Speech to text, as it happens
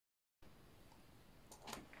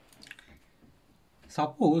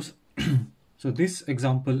Suppose, so this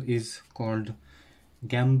example is called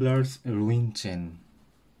gambler's ruin chain.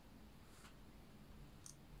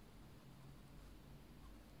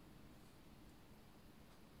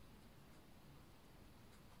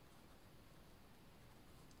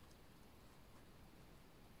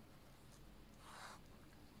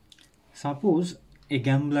 Suppose a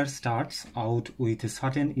gambler starts out with a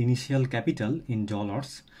certain initial capital in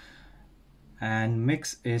dollars and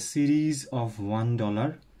makes a series of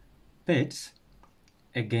 $1 bets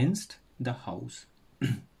against the house.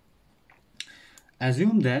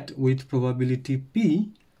 Assume that with probability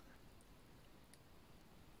P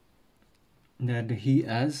that he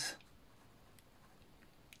has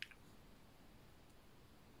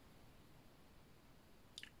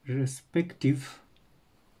respective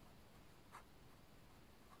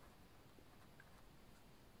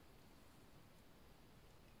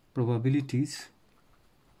probabilities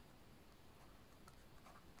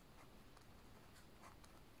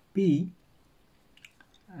P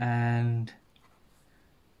and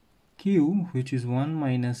Q, which is 1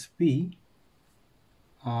 minus P,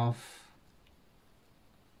 of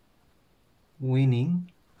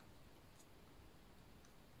winning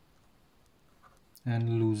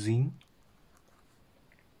and losing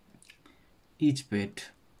each bet.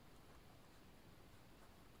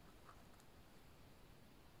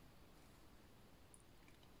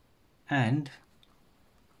 And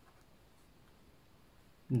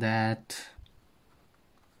that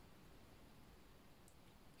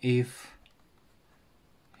if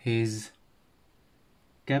his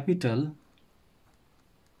capital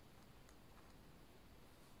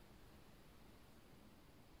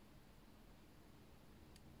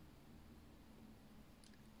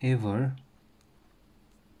ever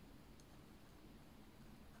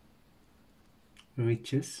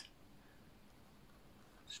reaches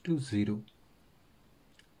to 0,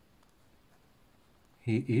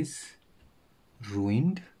 he is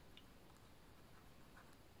ruined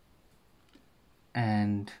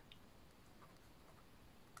and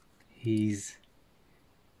his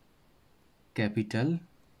capital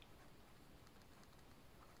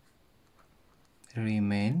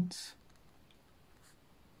remains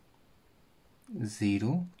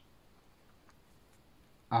 0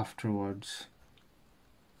 afterwards.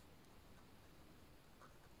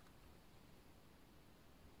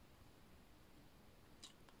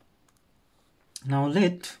 Now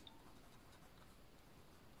let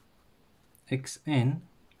xn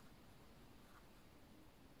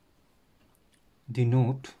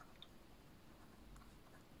denote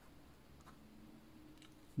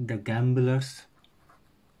the gambler's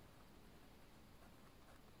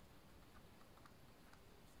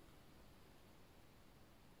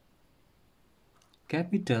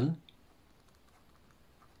capital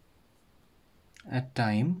at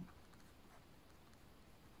time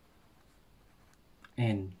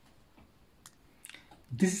n.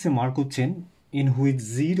 This is a Markov chain in which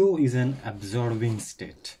 0 is an absorbing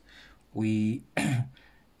state. We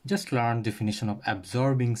just learned definition of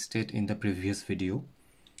absorbing state in the previous video.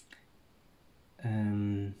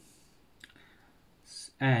 And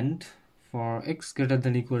for x greater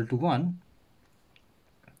than equal to 1,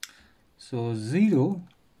 so 0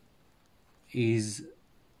 is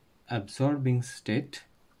absorbing state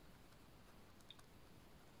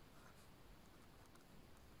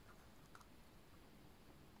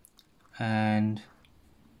and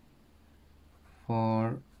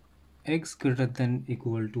for x greater than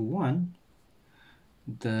equal to 1,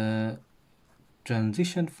 the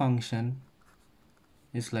transition function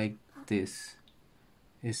is like this,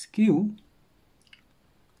 is q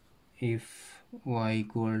if y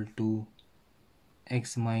equal to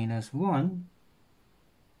x minus 1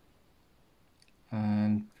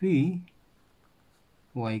 and p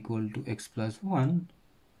y equal to x plus 1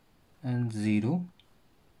 and 0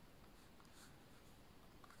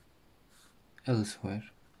 elsewhere.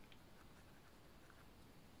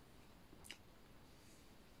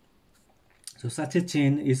 So such a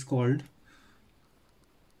chain is called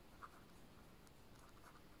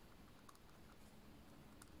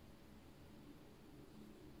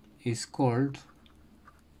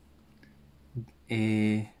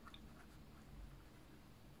a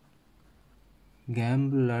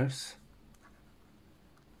gambler's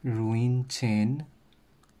ruin chain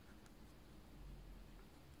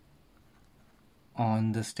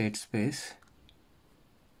on the state space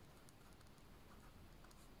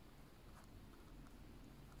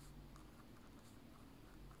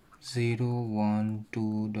zero, 1,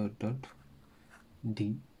 2 dot dot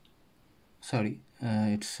d. Sorry,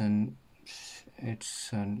 it's an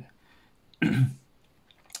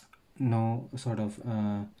no sort of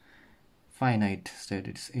finite state,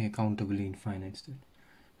 it's a countably infinite state.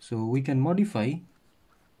 So we can modify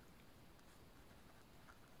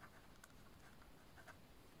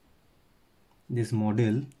this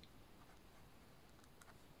model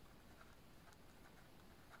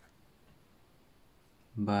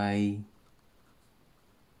by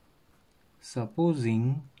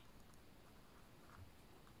supposing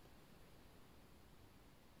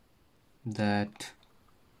that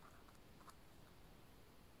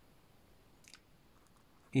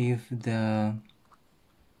if the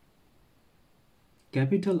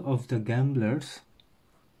capital of the gamblers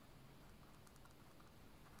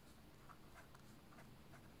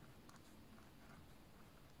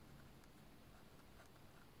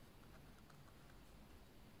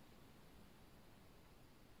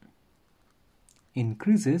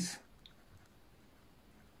increases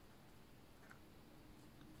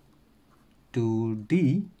to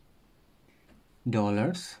D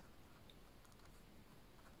dollars,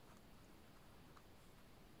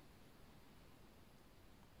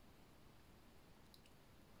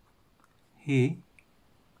 he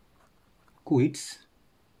quits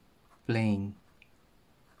playing.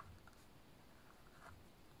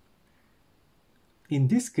 In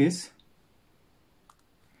this case,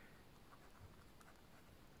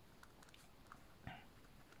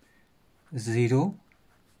 zero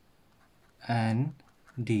and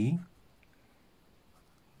D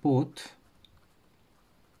both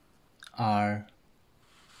are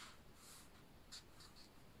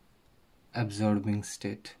absorbing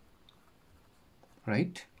state,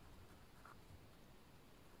 right?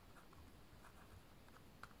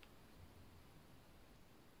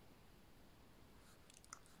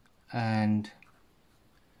 And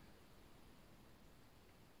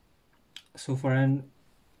so for an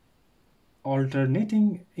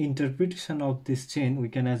alternating interpretation of this chain, we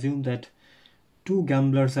can assume that two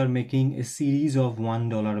gamblers are making a series of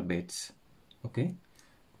 $1 bets. Okay,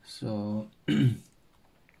 so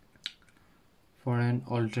for an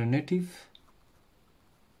alternative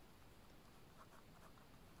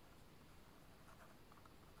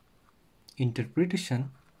interpretation,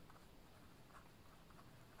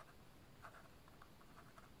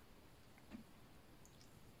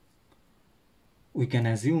 we can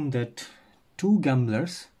assume that two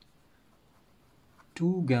gamblers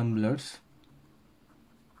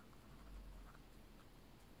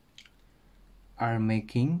are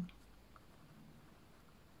making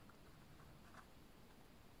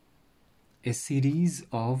a series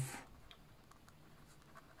of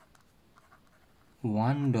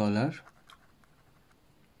 $1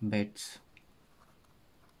 bets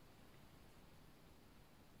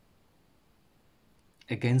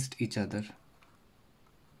against each other.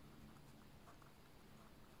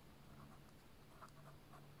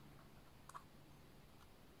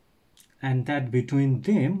 And that between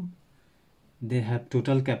them they have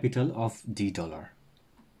total capital of $D.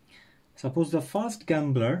 Suppose the first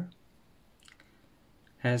gambler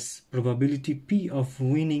has probability P of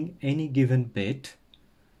winning any given bet,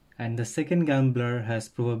 and the second gambler has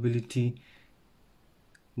probability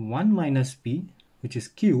 1 minus P, which is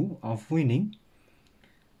Q, of winning.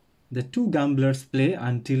 The two gamblers play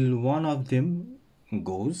until one of them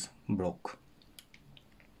goes broke.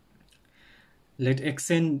 Let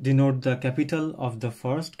Xn denote the capital of the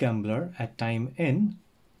first gambler at time n.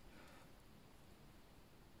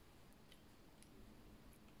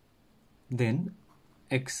 Then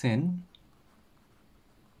Xn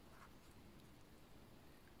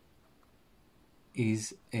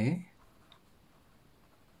is a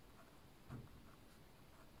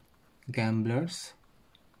gambler's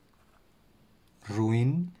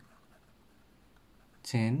ruin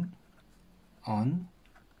chain on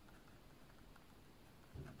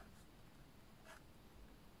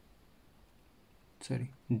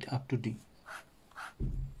up to D.